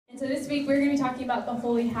So this week we're going to be talking about the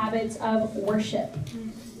holy habits of worship.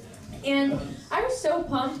 And I was so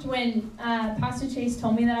pumped when Pastor Chase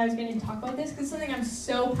told me that I was going to talk about this, because it's something I'm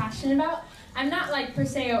so passionate about. I'm not like per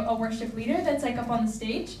se a worship leader that's like up on the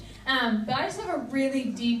stage, but I just have a really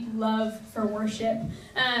deep love for worship.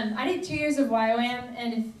 I did 2 years of YWAM,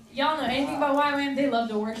 and if y'all know anything about YWAM, they love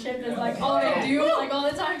to worship. It's like all they do, like all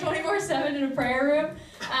the time, 24/7 in a prayer room.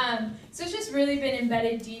 So it's just really been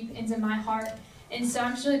embedded deep into my heart, and so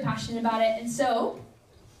I'm just really passionate about it. And so,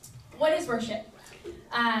 what is worship?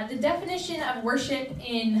 The definition of worship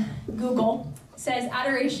in Google says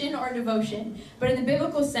adoration or devotion, but in the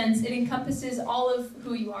biblical sense, it encompasses all of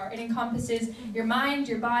who you are. It encompasses your mind,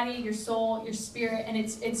 your body, your soul, your spirit, and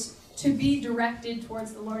it's to be directed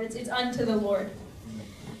towards the Lord. It's unto the Lord.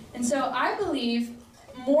 And so I believe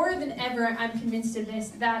more than ever, I'm convinced of this,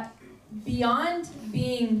 that beyond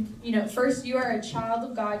being, first you are a child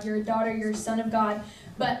of God, you're a daughter, you're a son of God,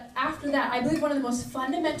 but after that, I believe one of the most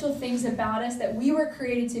fundamental things about us that we were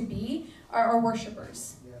created to be are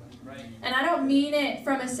worshipers. And I don't mean it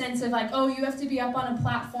from a sense of like, oh, you have to be up on a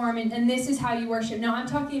platform and this is how you worship. No, I'm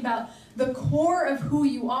talking about the core of who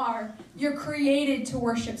you are. You're created to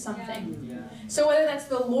worship something. So whether that's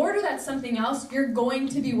the Lord or that's something else, you're going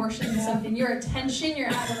to be worshiping something. Your attention, your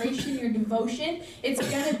adoration, your devotion, it's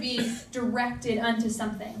going to be directed unto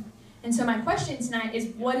something. And so my question tonight is,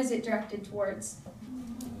 what is it directed towards?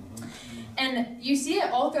 And you see it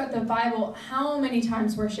all throughout the Bible, how many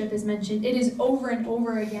times worship is mentioned. It is over and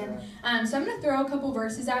over again. So I'm going to throw a couple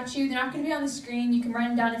verses at you. They're not going to be on the screen. You can write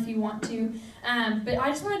them down if you want to. But I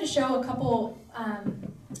just wanted to show a couple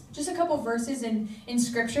verses in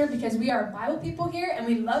Scripture, because we are Bible people here, and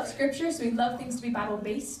we love Scripture, so we love things to be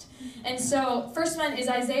Bible-based. And so first one is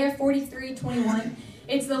Isaiah 43:21.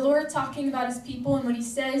 It's the Lord talking about his people, and what he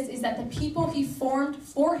says is that the people he formed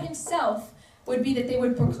for himself would be that they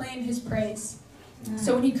would proclaim his praise.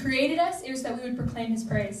 So when he created us, it was that we would proclaim his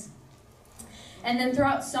praise. And then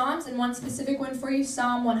throughout Psalms, and one specific one for you,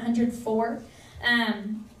 Psalm 104,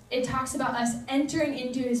 it talks about us entering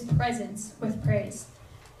into his presence with praise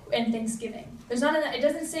and thanksgiving. It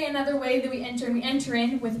doesn't say another way that we enter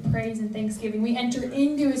in with praise and thanksgiving. We enter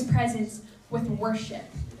into his presence with worship.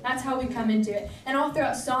 That's how we come into it. And all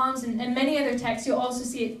throughout Psalms and many other texts, you'll also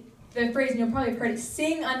see it, the phrase, and you'll probably have heard it,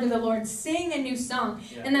 sing unto the Lord, sing a new song.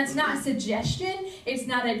 Yeah. And that's not a suggestion, it's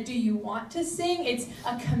not a do you want to sing, it's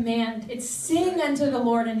a command. It's sing unto the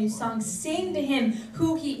Lord a new song, sing to him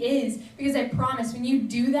who he is, because I promise when you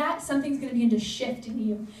do that, something's going to begin to shift in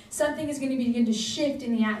you. Something is going to begin to shift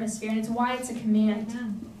in the atmosphere, and it's why it's a command.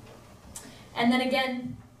 Yeah. And then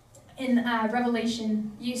again, in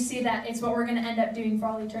Revelation, you see that it's what we're going to end up doing for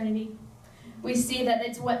all eternity. We see that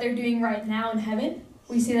it's what they're doing right now in heaven.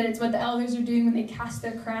 We see that it's what the elders are doing when they cast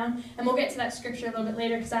their crown. And we'll get to that scripture a little bit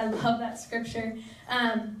later, because I love that scripture.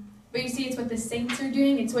 But you see it's what the saints are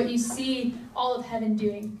doing. It's what you see all of heaven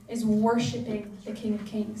doing, is worshiping the King of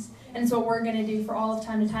Kings. And it's what we're going to do for all of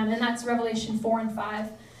time to time. And that's Revelation 4 and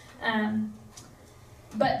 5.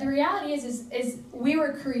 But the reality is we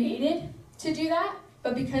were created to do that.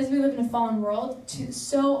 But because we live in a fallen world,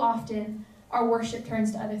 so often our worship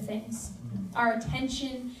turns to other things. Our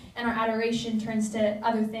attention and our adoration turns to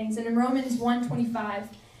other things. And in Romans 1:25,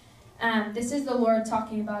 this is the Lord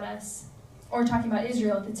talking about us, or talking about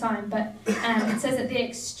Israel at the time, but it says that they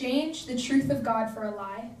exchanged the truth of God for a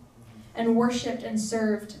lie, and they worshipped and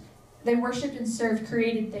served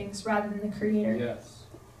created things rather than the Creator. Yes.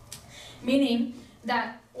 Meaning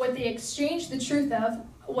that what they exchanged the truth of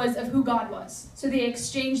was of who God was. So they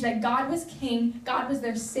exchanged that God was king, God was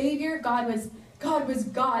their Savior, God was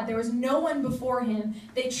God. There was no one before him.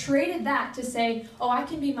 They traded that to say, oh, I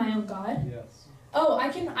can be my own God. Yes. Oh, I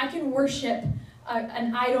can worship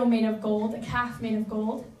an idol made of gold, a calf made of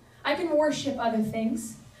gold. I can worship other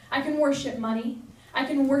things. I can worship money. I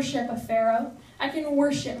can worship a pharaoh. I can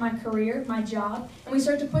worship my career, my job. And we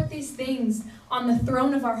start to put these things on the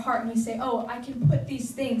throne of our heart, and we say, oh, I can put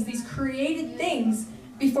these things, these created things,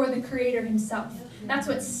 before the Creator himself. That's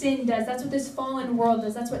what sin does. That's what this fallen world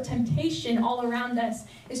does. That's what temptation all around us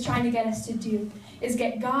is trying to get us to do, is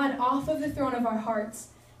get God off of the throne of our hearts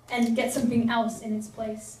and get something else in its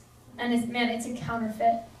place. And it's a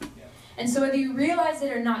counterfeit. And so whether you realize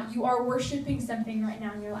it or not, you are worshiping something right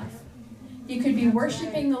now in your life. You could be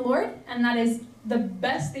worshiping the Lord, and that is the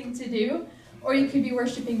best thing to do, or you could be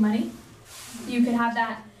worshiping money. You could have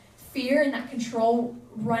that fear and that control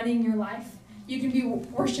running your life. You can be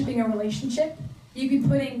worshiping a relationship. You can be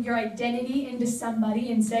putting your identity into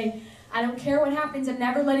somebody and say, I don't care what happens, I'm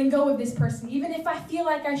never letting go of this person, even if I feel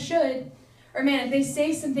like I should. Or man, if they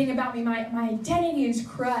say something about me, my identity is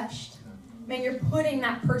crushed. man, you're putting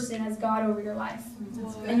that person as God over your life.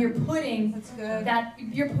 And you're putting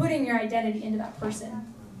your identity into that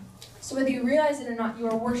person. So whether you realize it or not, you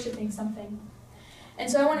are worshiping something. And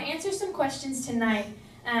so I want to answer some questions tonight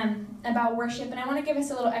about worship, and I want to give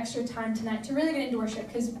us a little extra time tonight to really get into worship,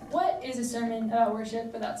 because what is a sermon about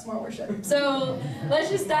worship without some more worship? So let's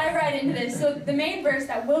just dive right into this. So the main verse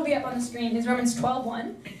that will be up on the screen is Romans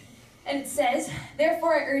 12:1, and it says,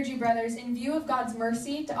 "Therefore I urge you, brothers, in view of God's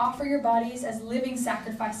mercy, to offer your bodies as living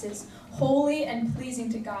sacrifices, holy and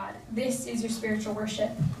pleasing to God. This is your spiritual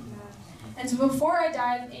worship." And so before I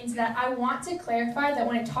dive into that, I want to clarify that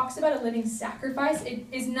when it talks about a living sacrifice, it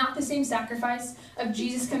is not the same sacrifice of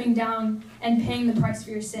Jesus coming down and paying the price for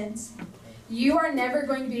your sins. You are never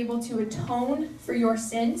going to be able to atone for your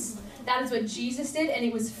sins. That is what Jesus did, and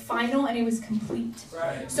it was final and it was complete.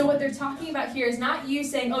 Right. So what they're talking about here is not you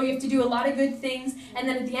saying, oh, you have to do a lot of good things, and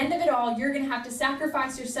then at the end of it all, you're going to have to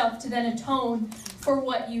sacrifice yourself to then atone for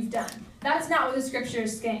what you've done. That's not what the scripture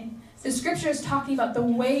is saying. The scripture is talking about the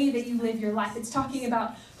way that you live your life. It's talking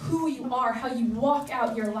about who you are, how you walk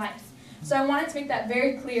out your life. So I wanted to make that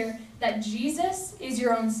very clear, that Jesus is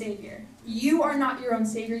your own Savior. You are not your own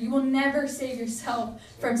Savior. You will never save yourself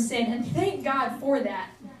from sin. And thank God for that,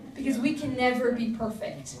 because we can never be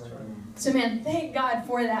perfect. So man, thank God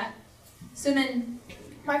for that. So then,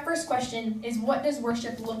 my first question is, what does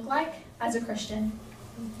worship look like as a Christian?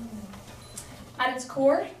 At its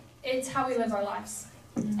core, it's how we live our lives.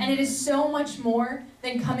 And it is so much more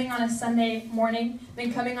than coming on a Sunday morning,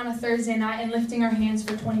 than coming on a Thursday night and lifting our hands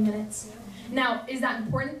for 20 minutes. Now, is that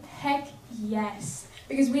important? Heck yes.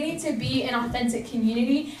 Because we need to be an authentic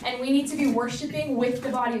community, and we need to be worshiping with the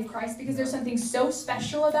body of Christ, because there's something so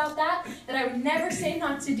special about that I would never say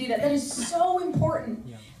not to do that. That is so important.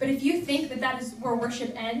 But if you think that that is where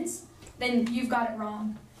worship ends, then you've got it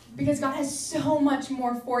wrong. Because God has so much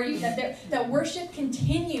more for you, that worship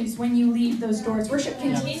continues when you leave those doors. Worship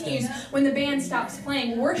continues when the band stops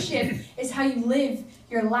playing. Worship is how you live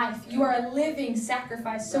your life. You are a living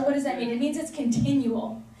sacrifice. So what does that mean? It means it's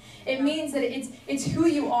continual. It means that it's who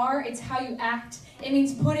you are, it's how you act. It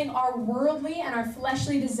means putting our worldly and our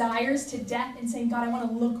fleshly desires to death and saying, God, I want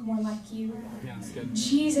to look more like you.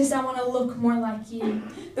 Jesus, I want to look more like you.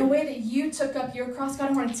 The way that you took up your cross,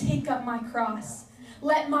 God, I want to take up my cross.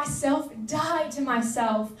 Let myself die to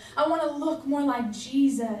myself. I want to look more like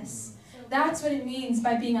Jesus. That's what it means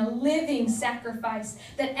by being a living sacrifice.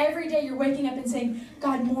 That every day you're waking up and saying,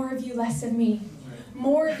 God, more of you, less of me.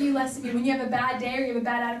 More of you, less of me. When you have a bad day or you have a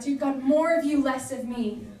bad attitude, God, more of you, less of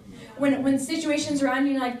me. When situations around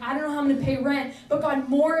you, you're like, I don't know how I'm going to pay rent, but God,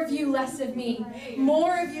 more of you, less of me.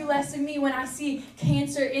 More of you, less of me when I see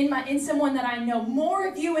cancer in someone that I know. More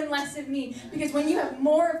of you and less of me. Because when you have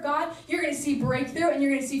more of God, you're going to see breakthrough, and you're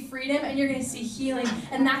going to see freedom, and you're going to see healing.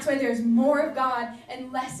 And that's why there's more of God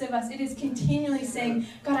and less of us. It is continually saying,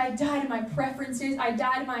 God, I die to my preferences. I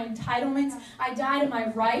die to my entitlements. I die to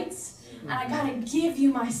my rights. And I got to give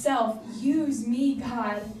you myself. Use me,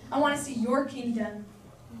 God. I want to see your kingdom.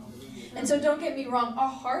 And so don't get me wrong, our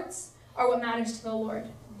hearts are what matters to the Lord.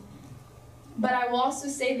 But I will also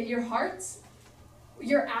say that your hearts,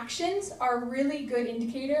 your actions are a really good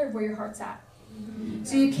indicator of where your heart's at.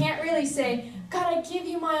 So you can't really say, God, I give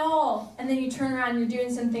you my all, and then you turn around and you're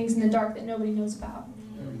doing some things in the dark that nobody knows about.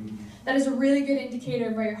 That is a really good indicator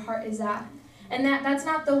of where your heart is at. And that's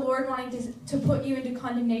not the Lord wanting to put you into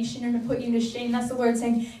condemnation or to put you into shame. That's the Lord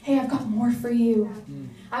saying, hey, I've got more for you.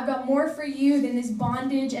 I've got more for you than this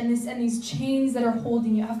bondage and these chains that are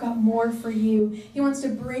holding you. I've got more for you. He wants to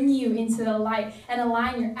bring you into the light and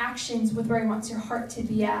align your actions with where He wants your heart to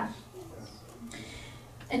be at.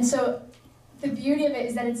 And so the beauty of it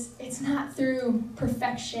is that it's not through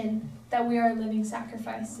perfection that we are a living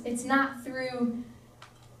sacrifice. It's not through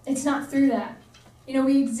that. You know,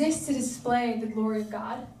 we exist to display the glory of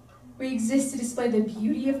God. We exist to display the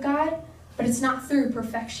beauty of God, but it's not through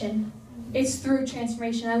perfection. It's through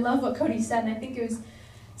transformation. I love what Cody said, and I think it was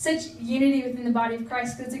such unity within the body of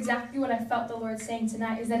Christ, because it's exactly what I felt the Lord saying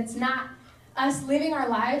tonight, is that it's not, us living our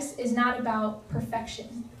lives is not about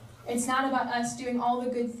perfection. It's not about us doing all the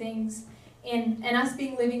good things and us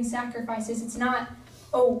being living sacrifices. It's not,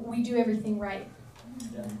 oh, we do everything right.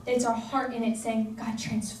 Yeah. It's our heart in it saying, God,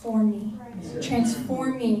 transform me.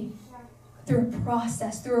 Transform me through a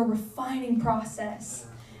process, through a refining process.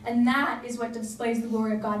 And that is what displays the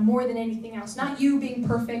glory of God more than anything else. Not you being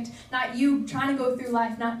perfect, not you trying to go through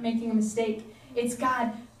life, not making a mistake. It's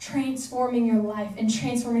God transforming your life and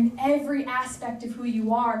transforming every aspect of who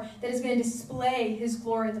you are that is going to display His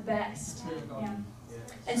glory the best. Yeah.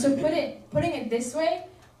 And so putting it this way,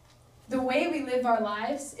 the way we live our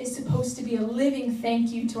lives is supposed to be a living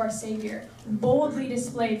thank you to our Savior, boldly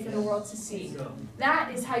displayed for the world to see.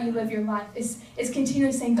 That is how you live your life, is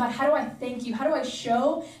continually saying, God, how do I thank you? How do I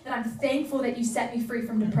show that I'm thankful that you set me free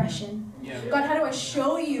from depression? God, how do I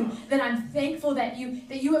show you that I'm thankful that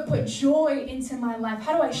you have put joy into my life?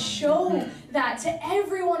 How do I show that to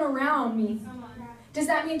everyone around me? Does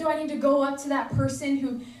that mean, do I need to go up to that person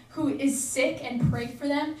who is sick and pray for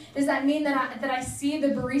them? Does that mean that I see the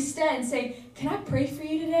barista and say, can I pray for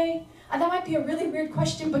you today? That might be a really weird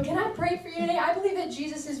question, but can I pray for you today? I believe that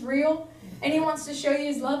Jesus is real and he wants to show you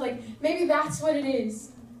his love. Like, maybe that's what it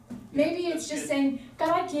is. Maybe it's just saying, God,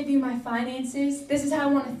 I give you my finances. This is how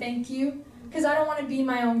I want to thank you, because I don't want to be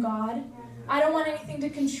my own God. I don't want anything to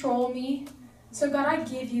control me. So God, I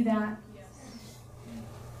give you that.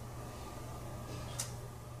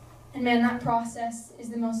 And man, that process is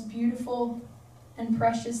the most beautiful and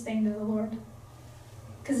precious thing to the Lord.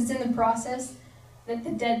 Because it's in the process that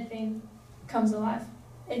the dead thing comes alive.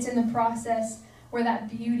 It's in the process where that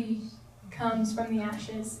beauty comes from the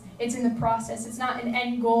ashes. It's in the process. It's not an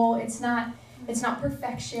end goal. It's not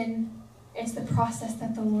perfection. It's the process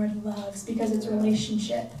that the Lord loves, because it's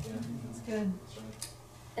relationship. That's good.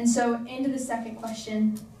 And so into the second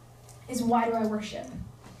question is, why do I worship?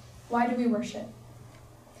 Why do we worship?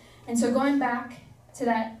 And so going back to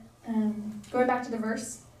the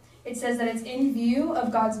verse, it says that it's in view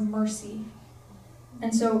of God's mercy.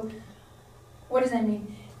 And so what does that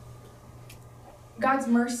mean? God's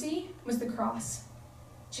mercy was the cross.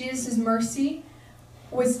 Jesus' mercy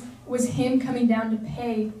was him coming down to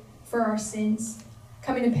pay for our sins,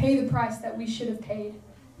 coming to pay the price that we should have paid.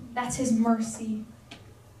 That's his mercy.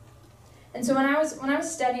 And so when I was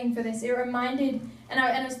studying for this, it reminded, and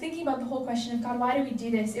I was thinking about the whole question of, God, why do we do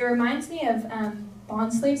this? It reminds me of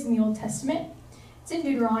bond slaves in the Old Testament. It's in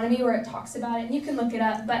Deuteronomy where it talks about it, and you can look it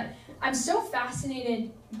up. But I'm so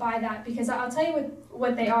fascinated by that, because I'll tell you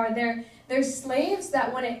what they are. They're slaves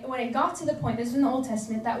that when it got to the point, this is in the Old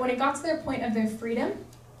Testament, that when it got to their point of their freedom,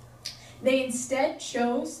 they instead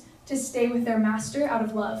chose to stay with their master out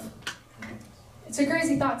of love. It's a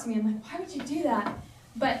crazy thought to me. I'm like, why would you do that?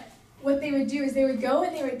 But what they would do is they would go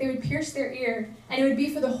and they would pierce their ear, and it would be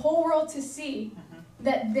for the whole world to see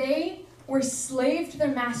that they were slave to their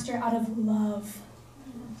master out of love.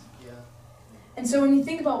 Yeah. And so when you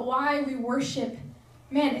think about why we worship,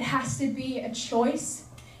 man, it has to be a choice,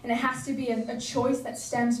 and it has to be a choice that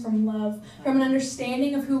stems from love, from an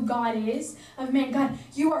understanding of who God is, of, man, God,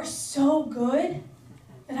 you are so good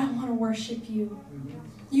that I want to worship you.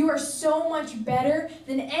 You are so much better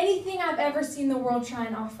than anything I've ever seen the world try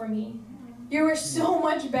and offer me. You are so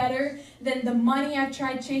much better than the money I've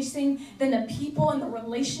tried chasing, than the people and the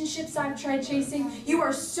relationships I've tried chasing. You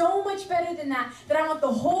are so much better than that I want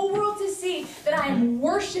the whole world to see that I am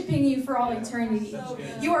worshiping you for all eternity.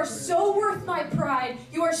 You are so worth my pride.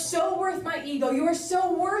 You are so worth my ego. You are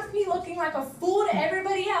so worth me looking like a fool to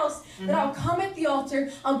everybody else that I'll come at the altar,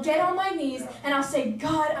 I'll get on my knees, and I'll say,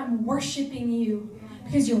 God, I'm worshiping you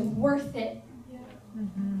because you're worth it.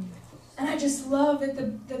 And I just love that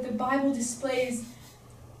the Bible displays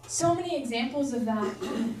so many examples of that.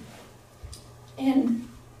 And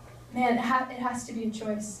man, it has to be a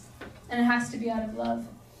choice. And it has to be out of love.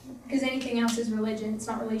 Because anything else is religion. It's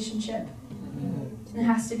not relationship. And it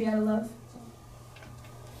has to be out of love.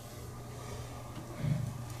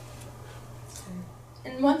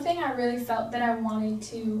 And one thing I really felt that I wanted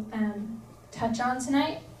to touch on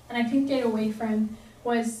tonight, and I couldn't get away from,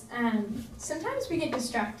 was sometimes we get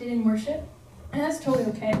distracted in worship, and that's totally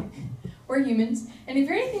okay. We're humans, and if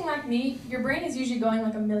you're anything like me, your brain is usually going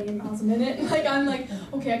like 1,000,000 miles a minute. Like, I'm like,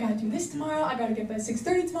 okay, I gotta do this tomorrow, I gotta get up at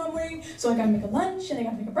 6:30 tomorrow morning, so I gotta make a lunch, and I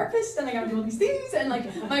gotta make a breakfast, and I gotta do all these things, and like,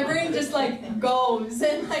 my brain just like goes,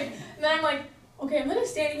 and then I'm like, okay, I'm literally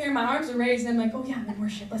standing here, my arms are raised, and I'm like, oh yeah, I'm in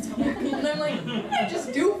worship, let's go back. And I'm like, what did I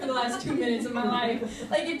just do for the last 2 minutes of my life?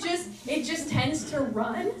 Like, it just tends to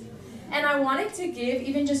run. And I wanted to give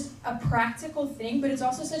even just a practical thing, but it's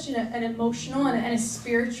also such an emotional and a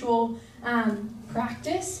spiritual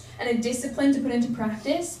practice and a discipline to put into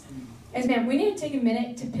practice. Is, man, we need to take a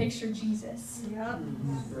minute to picture Jesus. Yep.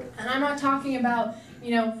 And I'm not talking about,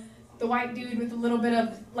 the white dude with a little bit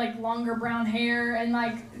of like longer brown hair and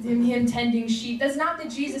like him tending sheep. That's not the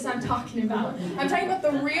Jesus I'm talking about. I'm talking about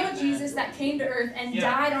the real Jesus that came to earth and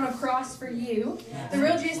died on a cross for you. The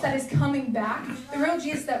real Jesus that is coming back. The real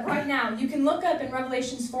Jesus that right now, you can look up in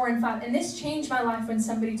Revelations 4 and 5. And this changed my life when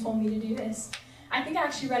somebody told me to do this. I think I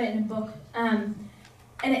actually read it in a book.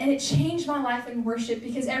 And it changed my life in worship,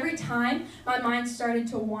 because every time my mind started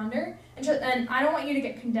to wander, and I don't want you to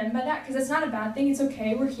get condemned by that, because it's not a bad thing. It's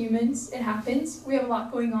okay. We're humans. It happens. We have a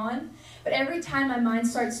lot going on. But every time my mind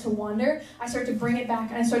starts to wander, I start to bring it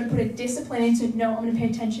back and I start to put a discipline into, no, I'm going to pay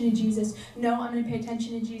attention to Jesus. No, I'm going to pay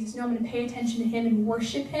attention to Jesus. No, I'm going to pay attention to him and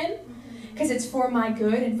worship him because it's for my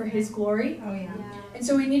good and for his glory. Oh, yeah. And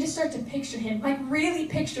so we need to start to picture him, like really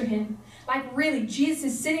picture him. Like really,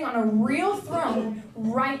 Jesus is sitting on a real throne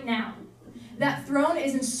right now. That throne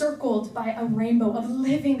is encircled by a rainbow of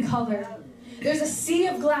living color. There's a sea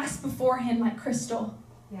of glass before him like crystal.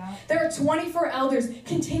 Yeah. There are 24 elders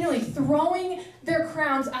continually throwing their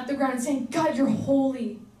crowns at the ground and saying, God, you're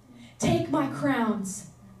holy. Take my crowns.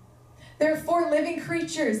 There are 4 living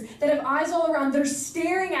creatures that have eyes all around. They're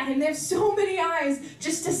staring at him. They have so many eyes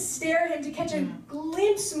just to stare at him, to catch a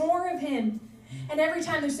glimpse more of him. And every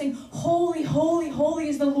time they're saying, holy, holy, holy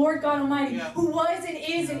is the Lord God Almighty, who was and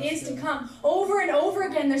is to come. Over and over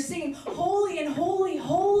again, they're singing, holy and holy,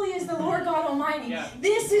 holy is the Lord God Almighty. Yeah.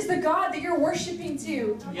 This is the God that you're worshiping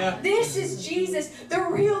to. Yeah. This is Jesus, the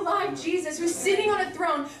real live Jesus, who's sitting on a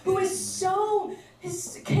throne, who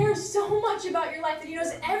cares so much about your life that he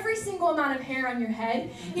knows every single amount of hair on your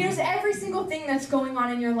head. He knows every single thing that's going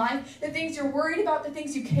on in your life, the things you're worried about, the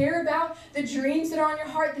things you care about, the dreams that are on your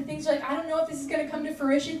heart, the things you're like, I don't know if this is going to come to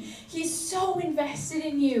fruition. He's so invested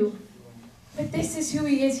in you. But this is who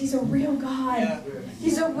he is. He's a real God. Yeah.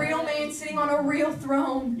 He's a real man sitting on a real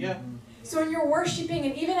throne. Yeah. So when you're worshiping,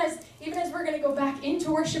 and even as we're going to go back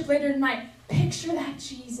into worship later tonight, picture that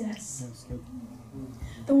Jesus.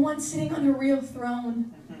 The one sitting on a real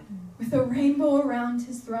throne with a rainbow around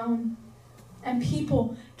his throne. And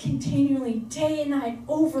people continually, day and night,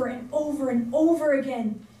 over and over and over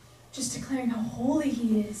again, just declaring how holy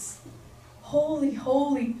he is. Holy,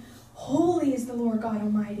 holy, holy is the Lord God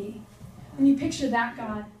Almighty. When you picture that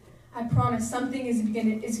God, I promise something is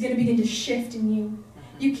going to begin to shift in you.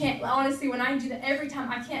 You can't, honestly, when I do that every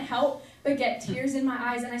time, I can't help but get tears in my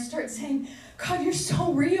eyes and I start saying, God, you're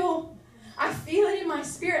so real. I feel it in my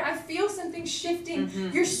spirit. I feel something shifting.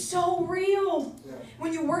 You're so real.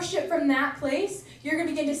 When you worship from that place, you're going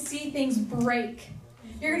to begin to see things break.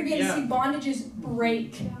 You're going to begin to see bondages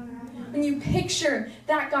break. When you picture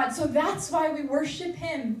that God. So that's why we worship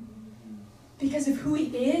him. Because of who he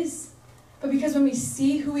is. But because when we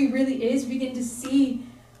see who he really is, we begin to see,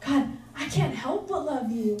 God, I can't help but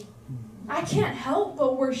love you. I can't help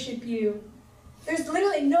but worship you. There's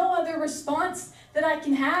literally no other response that I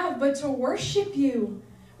can have but to worship you.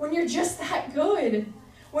 When you're just that good.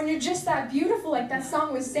 When you're just that beautiful, like that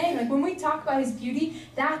song was saying. Like when we talk about his beauty,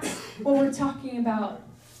 that's what we're talking about.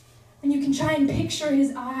 And you can try and picture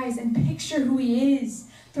his eyes and picture who he is.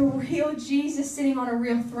 The real Jesus sitting on a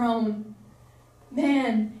real throne.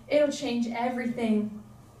 Man, it'll change everything.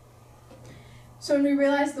 So when we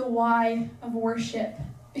realize the why of worship,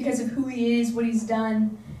 because of who he is, what he's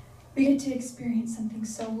done, we get to experience something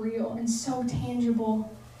so real and so tangible.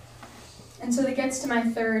 And so that gets to my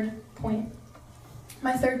third point.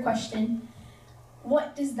 My third question.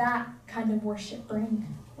 What does that kind of worship bring?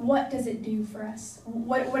 What does it do for us?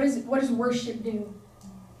 What does worship do?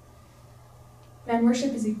 Man,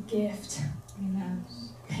 worship is a gift. Amen.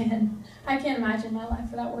 Man, I can't imagine my life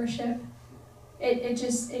without worship. It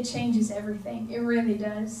changes everything. It really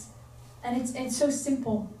does. And it's so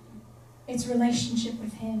simple. It's relationship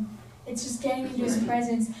with him. It's just getting into his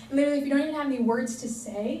presence. And literally, if you don't even have any words to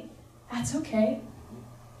say, that's okay.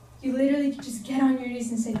 You literally can just get on your knees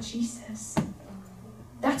and say, Jesus.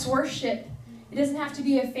 That's worship. It doesn't have to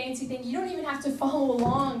be a fancy thing. You don't even have to follow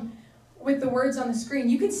along with the words on the screen.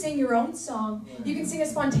 You can sing your own song. You can sing a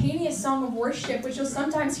spontaneous song of worship, which you'll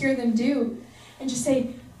sometimes hear them do, and just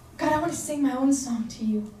say, God, I want to sing my own song to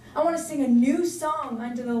you. I want to sing a new song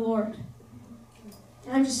unto the Lord.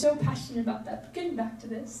 And I'm just so passionate about that. But getting back to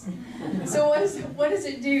this. So what does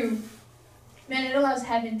it do? Man, it allows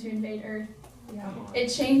heaven to invade earth. It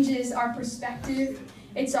changes our perspective.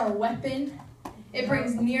 It's our weapon. It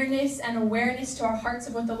brings nearness and awareness to our hearts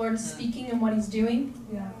of what the Lord is speaking and what he's doing.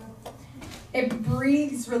 It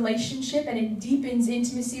breathes relationship and it deepens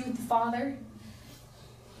intimacy with the Father.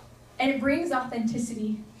 And it brings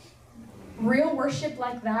authenticity. Real worship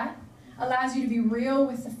like that allows you to be real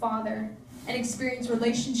with the Father and experience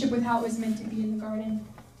relationship with how it was meant to be in the garden.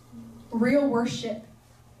 Real worship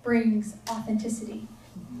brings authenticity.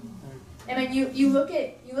 And when you look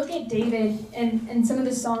at David and some of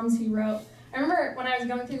the Psalms he wrote. I remember when I was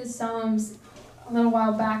going through the Psalms a little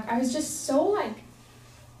while back, I was just so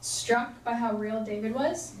struck by how real David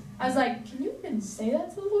was. I was like, can you even say that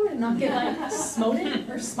to the Lord and not get smoted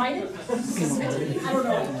or smited? I don't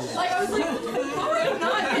know. I was like, how are you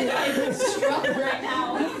not get struck right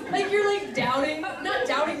now? You're doubting, not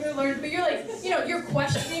doubting the Lord, but you're you're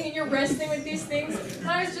questioning and you're wrestling with these things. And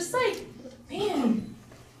I was just like, man,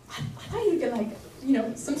 I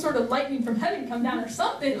some sort of lightning from heaven come down or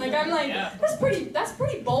something. Like, I'm like, that's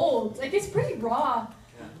pretty bold. Like, it's pretty raw.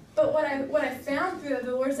 But what I found through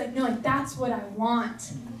the Lord's like, no, like, that's what I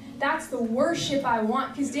want. That's the worship I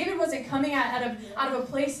want. Because David wasn't coming out of a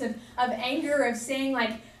place of anger, of saying,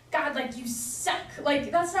 like, God, like, you suck.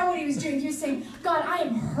 Like, that's not what he was doing. He was saying, God, I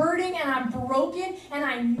am hurting and I'm broken and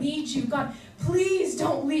I need you. God, please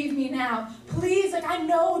don't leave me now. Please, like, I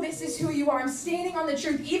know this is who you are. I'm standing on the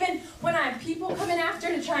truth. Even when I have people coming after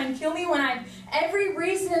to try and kill me, when I have every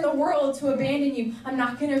reason in the world to abandon you, I'm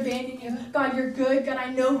not going to abandon you. God, you're good. God,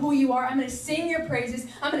 I know who you are. I'm going to sing your praises.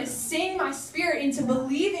 I'm going to sing my spirit into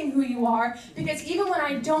believing who you are. Because even when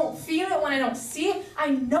I don't feel it, when I don't see it, I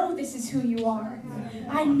know this is who you are.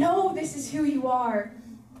 I know this is who you are.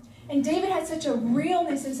 And David had such a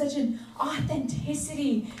realness and such an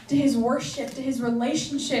authenticity to his worship, to his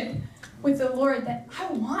relationship with the Lord, that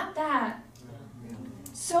I want that.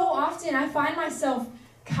 So often I find myself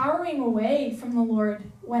cowering away from the Lord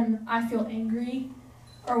when I feel angry,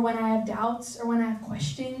 or when I have doubts, or when I have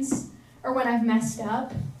questions, or when I've messed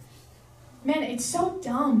up. Man, it's so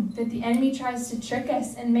dumb that the enemy tries to trick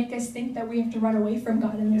us and make us think that we have to run away from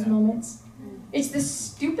God in those moments. It's the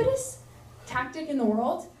stupidest tactic in the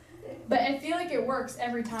world, but I feel like it works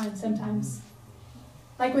every time sometimes.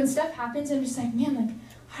 Like, when stuff happens, I'm just like, man, like,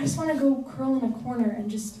 I just want to go curl in a corner and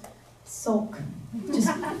just sulk. Just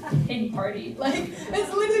pity party. Like,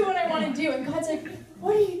 that's literally what I want to do. And God's like,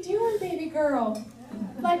 what are you doing, baby girl?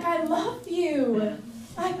 Like, I love you.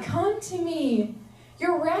 Like, come to me.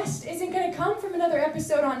 Your rest isn't going to come from another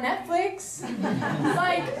episode on Netflix.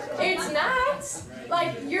 Like, it's not.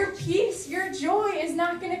 Like, your peace, your joy is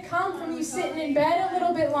not going to come from you sitting in bed a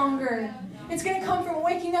little bit longer. It's going to come from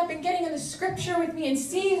waking up and getting in the scripture with me and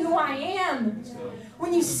seeing who I am.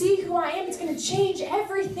 When you see who I am, it's going to change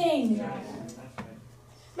everything.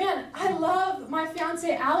 Man, I love my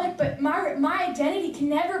fiance Alec, but my identity can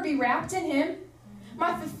never be wrapped in him.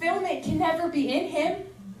 My fulfillment can never be in him.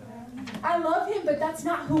 I love him, but that's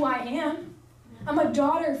not who I am. I'm a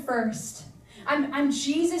daughter first. I'm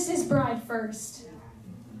Jesus' bride first.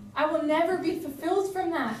 I will never be fulfilled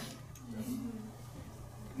from that.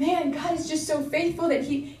 Man, God is just so faithful that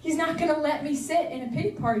He's not going to let me sit in a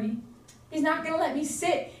pity party. He's not going to let me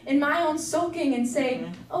sit in my own sulking and say,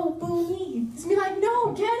 oh, boo me. He's going to be like,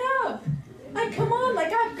 no, get up. Like, come on,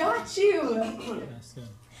 like, I've got you.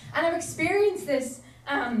 And I've experienced this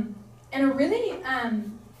in a really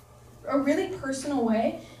personal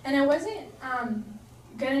way. And I wasn't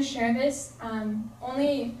going to share this.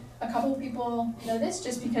 Only a couple people know this,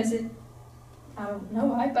 just because I don't know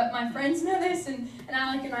why, but my friends know this, and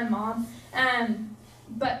Alec and my mom.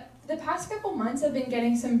 But the past couple months I've been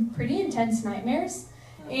getting some pretty intense nightmares,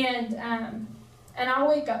 and I'll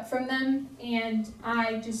wake up from them and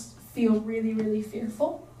I just feel really, really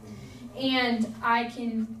fearful. And I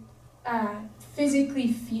can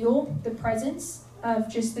physically feel the presence of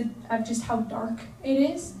just how dark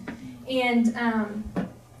it is. And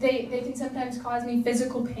they can sometimes cause me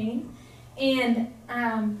physical pain. And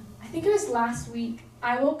I think it was last week,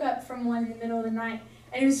 I woke up from one in the middle of the night,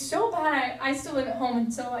 and it was so bad. I still live at home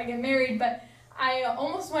until I get married, but I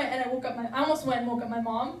almost went and woke up my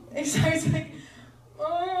mom. And so I was like,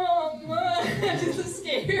 oh, Mom, I'm just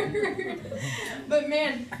scared. But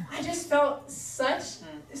man, I just felt such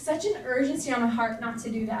an urgency on my heart not to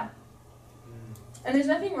do that. And there's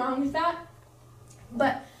nothing wrong with that,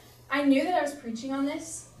 but I knew that I was preaching on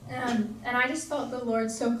this, and I just felt the Lord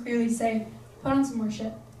so clearly say, put on some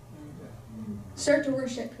worship. Start to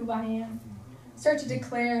worship who I am. Start to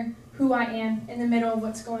declare who I am in the middle of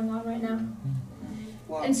what's going on right now.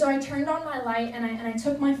 Wow. And so I turned on my light, and I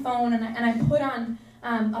took my phone, and I put on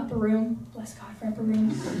Upper Room. Bless God for Upper Room.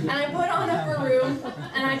 And I put on Upper Room,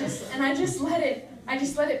 and I just let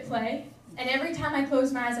it play. And every time I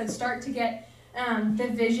closed my eyes, I'd start to get the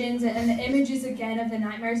visions and the images again of the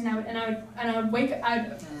nightmares, and I would wake up.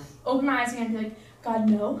 I'd open my eyes again and be like, God,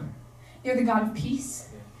 no. You're the God of peace.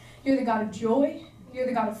 You're the God of joy. You're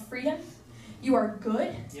the God of freedom. You are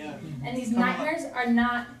good. Yeah. And these nightmares are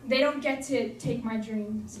not, they don't get to take my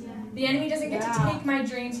dreams. Yeah. The enemy doesn't get to take my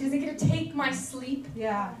dreams. He doesn't get to take my sleep.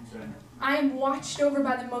 Yeah. I am watched over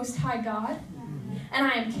by the Most High God. And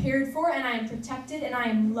I am cared for, and I am protected, and I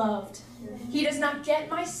am loved. He does not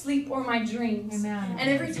get my sleep or my dreams. Amen. And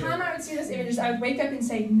every time I would see those images, I would wake up and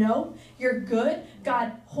say, no, you're good.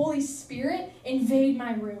 God, Holy Spirit, invade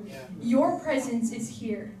my room. Yeah. Your presence is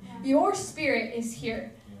here. Your Spirit is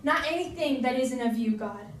here. Not anything that isn't of you,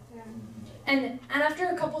 God. Yeah. And after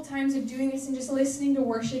a couple times of doing this and just listening to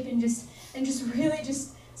worship and just really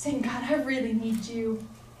just saying, God, I really need you,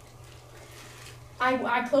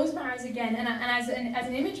 I closed my eyes again, and as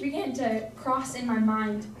an image began to cross in my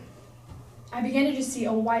mind, I began to just see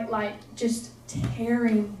a white light just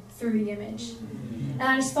tearing through the image. And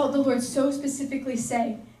I just felt the Lord so specifically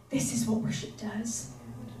say, this is what worship does.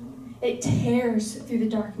 It tears through the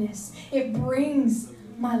darkness. It brings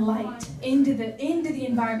my light into the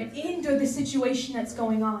environment, into the situation that's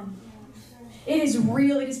going on. It is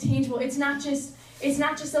real, it is tangible. It's not just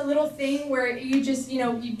a little thing where you just,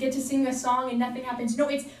 you get to sing a song and nothing happens. No,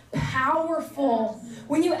 it's powerful.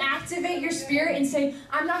 When you activate your spirit and say,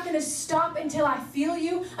 I'm not going to stop until I feel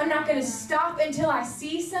you. I'm not going to stop until I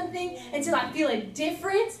see something, until I feel a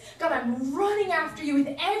difference. God, I'm running after you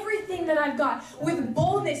with everything that I've got, with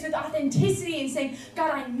boldness, with authenticity, and saying,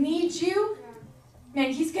 God, I need you.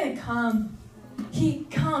 Man, he's going to come. He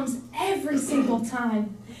comes every single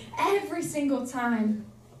time. Every single time.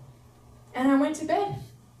 And I went to bed.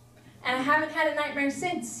 And I haven't had a nightmare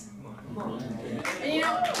since. And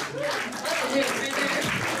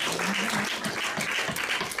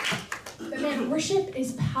but man, worship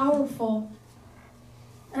is powerful.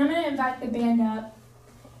 And I'm going to invite the band up.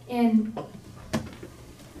 And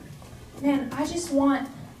man, I just want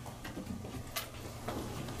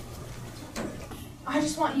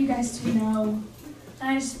you guys to know. And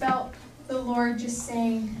I just felt the Lord just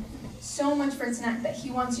saying so much for tonight that he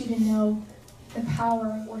wants you to know the power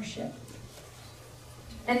of worship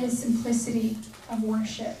and the simplicity of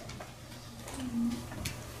worship.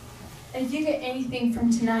 And if you get anything from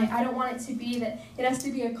tonight, I don't want it to be that it has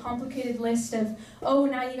to be a complicated list of, oh,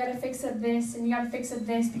 now you got to fix up this and you got to fix up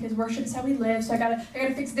this because worship is how we live, so I got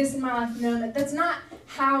to fix this in my life. No, that's not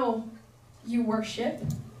how you worship.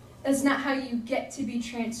 That's not how you get to be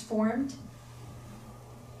transformed.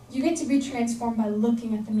 You get to be transformed by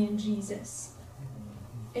looking at the man Jesus.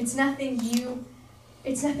 It's nothing you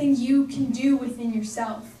can do within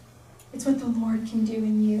yourself. It's what the Lord can do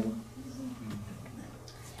in you.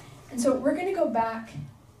 And so we're going to go back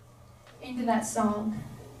into that song,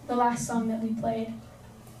 the last song that we played.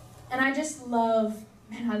 And I just love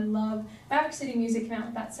Maverick City Music came out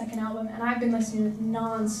with that second album, and I've been listening to it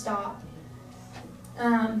nonstop.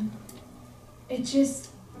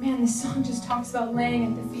 This song just talks about laying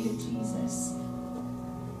at the feet of Jesus.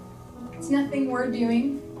 It's nothing we're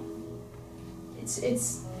doing. It's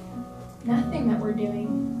nothing that we're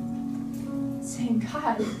doing. It's saying,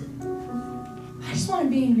 God, I just want to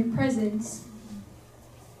be in your presence.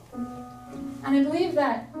 And I believe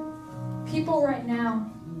that people right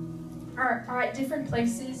now are at different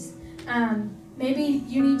places. Maybe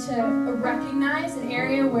you need to recognize an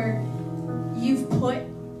area where you've put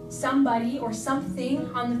somebody or something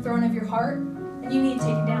on the throne of your heart, and you need to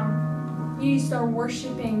take it down. You need to start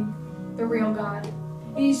worshiping the real God.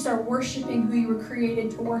 You need to start worshiping who you were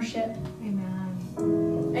created to worship. Amen.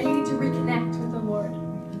 And you need to reconnect with the Lord.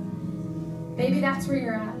 Maybe that's where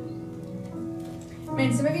you're at.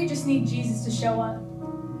 Man, some of you just need Jesus to show up.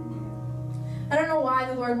 I don't know why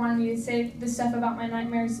the Lord wanted me to say this stuff about my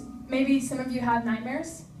nightmares. Maybe some of you have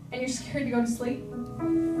nightmares and you're scared to go to sleep.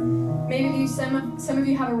 Maybe some of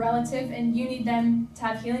you have a relative and you need them to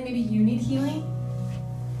have healing. Maybe you need healing.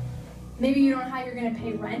 Maybe you don't know how you're going to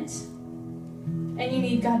pay rent and you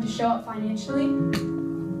need God to show up financially.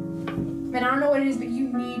 Man, I don't know what it is, but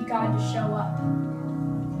you need God to show up.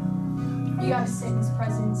 You got to sit in his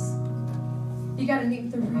presence. You got to meet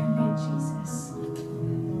with the real man, Jesus.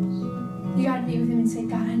 You got to meet with him and say,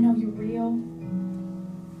 God, I know you're real.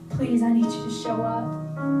 Please, I need you to show up.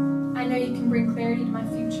 I know you can bring clarity to my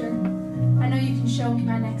future. I know you can show me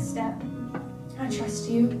my next step. I trust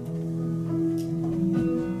you.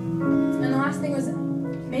 And the last thing was,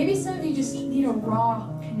 maybe some of you just need a raw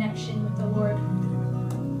connection with the Lord.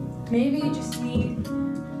 Maybe you just need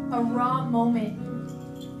a raw moment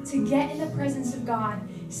to get in the presence of God.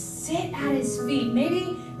 Sit at his feet.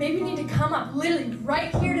 Maybe you need to come up literally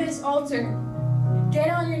right here to this altar. Get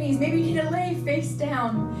on your knees. Maybe you need to lay face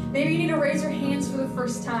down. Maybe you need to raise your hands for the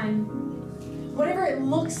first time. Whatever it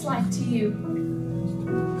looks like to you,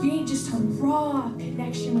 you need just a raw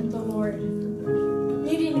connection with the Lord.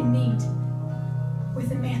 You need to meet with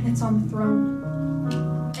the man that's on the throne.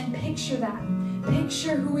 And picture that.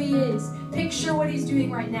 Picture who he is. Picture what he's doing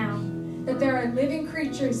right now. That there are living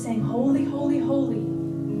creatures saying, holy, holy, holy.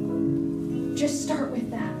 Just start with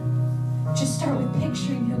that. Just start with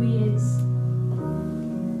picturing who he is.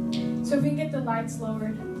 So if we can get the lights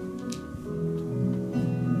lowered.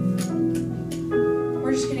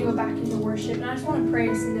 We're just going to go back into worship. And I just want to pray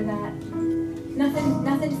us into that.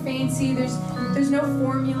 Nothing fancy. There's no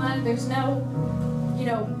formula. There's no,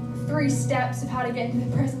 3 steps of how to get into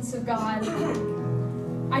the presence of God.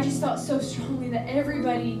 I just felt so strongly that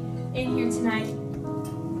everybody in here tonight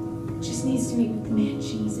just needs to meet with the man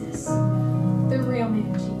Jesus, the real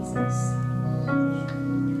man Jesus.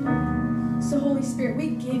 So Holy Spirit, we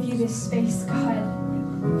give you this space, God.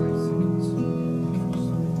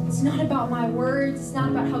 It's not about my words. It's not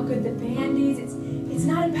about how good the band is. It's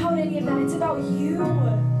not about any of that. It's about you.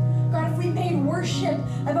 God, if we made worship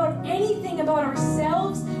about anything about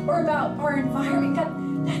ourselves or about our environment,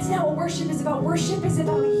 God, that's not what worship is about. Worship is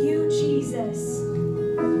about you, Jesus.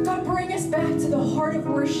 God, bring us back to the heart of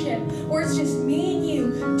worship, where it's just me and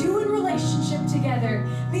you doing relationship together,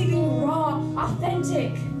 me being raw,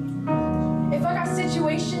 authentic. If I got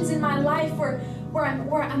situations in my life where I'm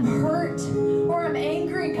hurt or I'm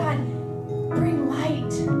angry, God, bring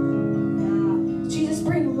light. Jesus,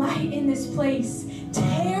 bring light in this place.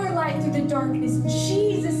 Tear light through the darkness. In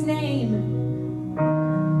Jesus' name.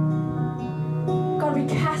 God, we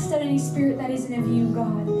cast out any spirit that isn't of you,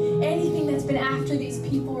 God. Anything that's been after these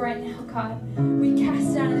people right now, God, we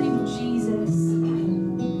cast it out in the name of Jesus.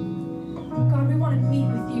 God, we want to meet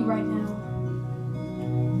with you right now.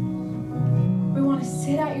 We want to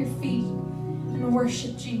sit at your feet and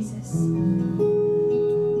worship Jesus.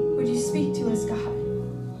 Would you speak to us, God?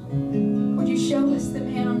 Would you show us the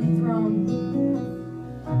man on the throne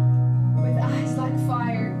with eyes like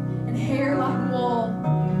fire and hair like wool,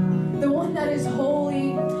 the one that is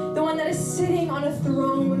holy, the one that is sitting on a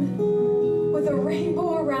throne with a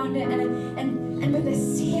rainbow around it and with a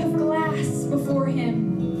sea of glass before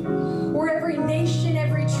him, where every nation,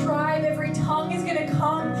 every tribe, every tongue is going to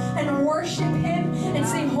come and worship him and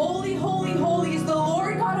say, holy, holy, holy is the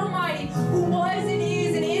Lord God Almighty, who was and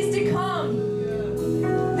is to come.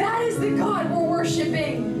 That is the God we're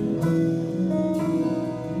worshiping.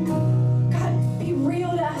 God, be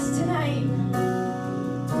real to us tonight.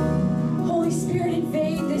 Holy Spirit,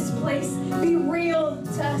 invade this place. Be real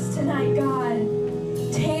to us tonight, God.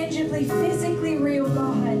 Tangibly, physically real,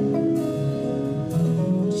 God.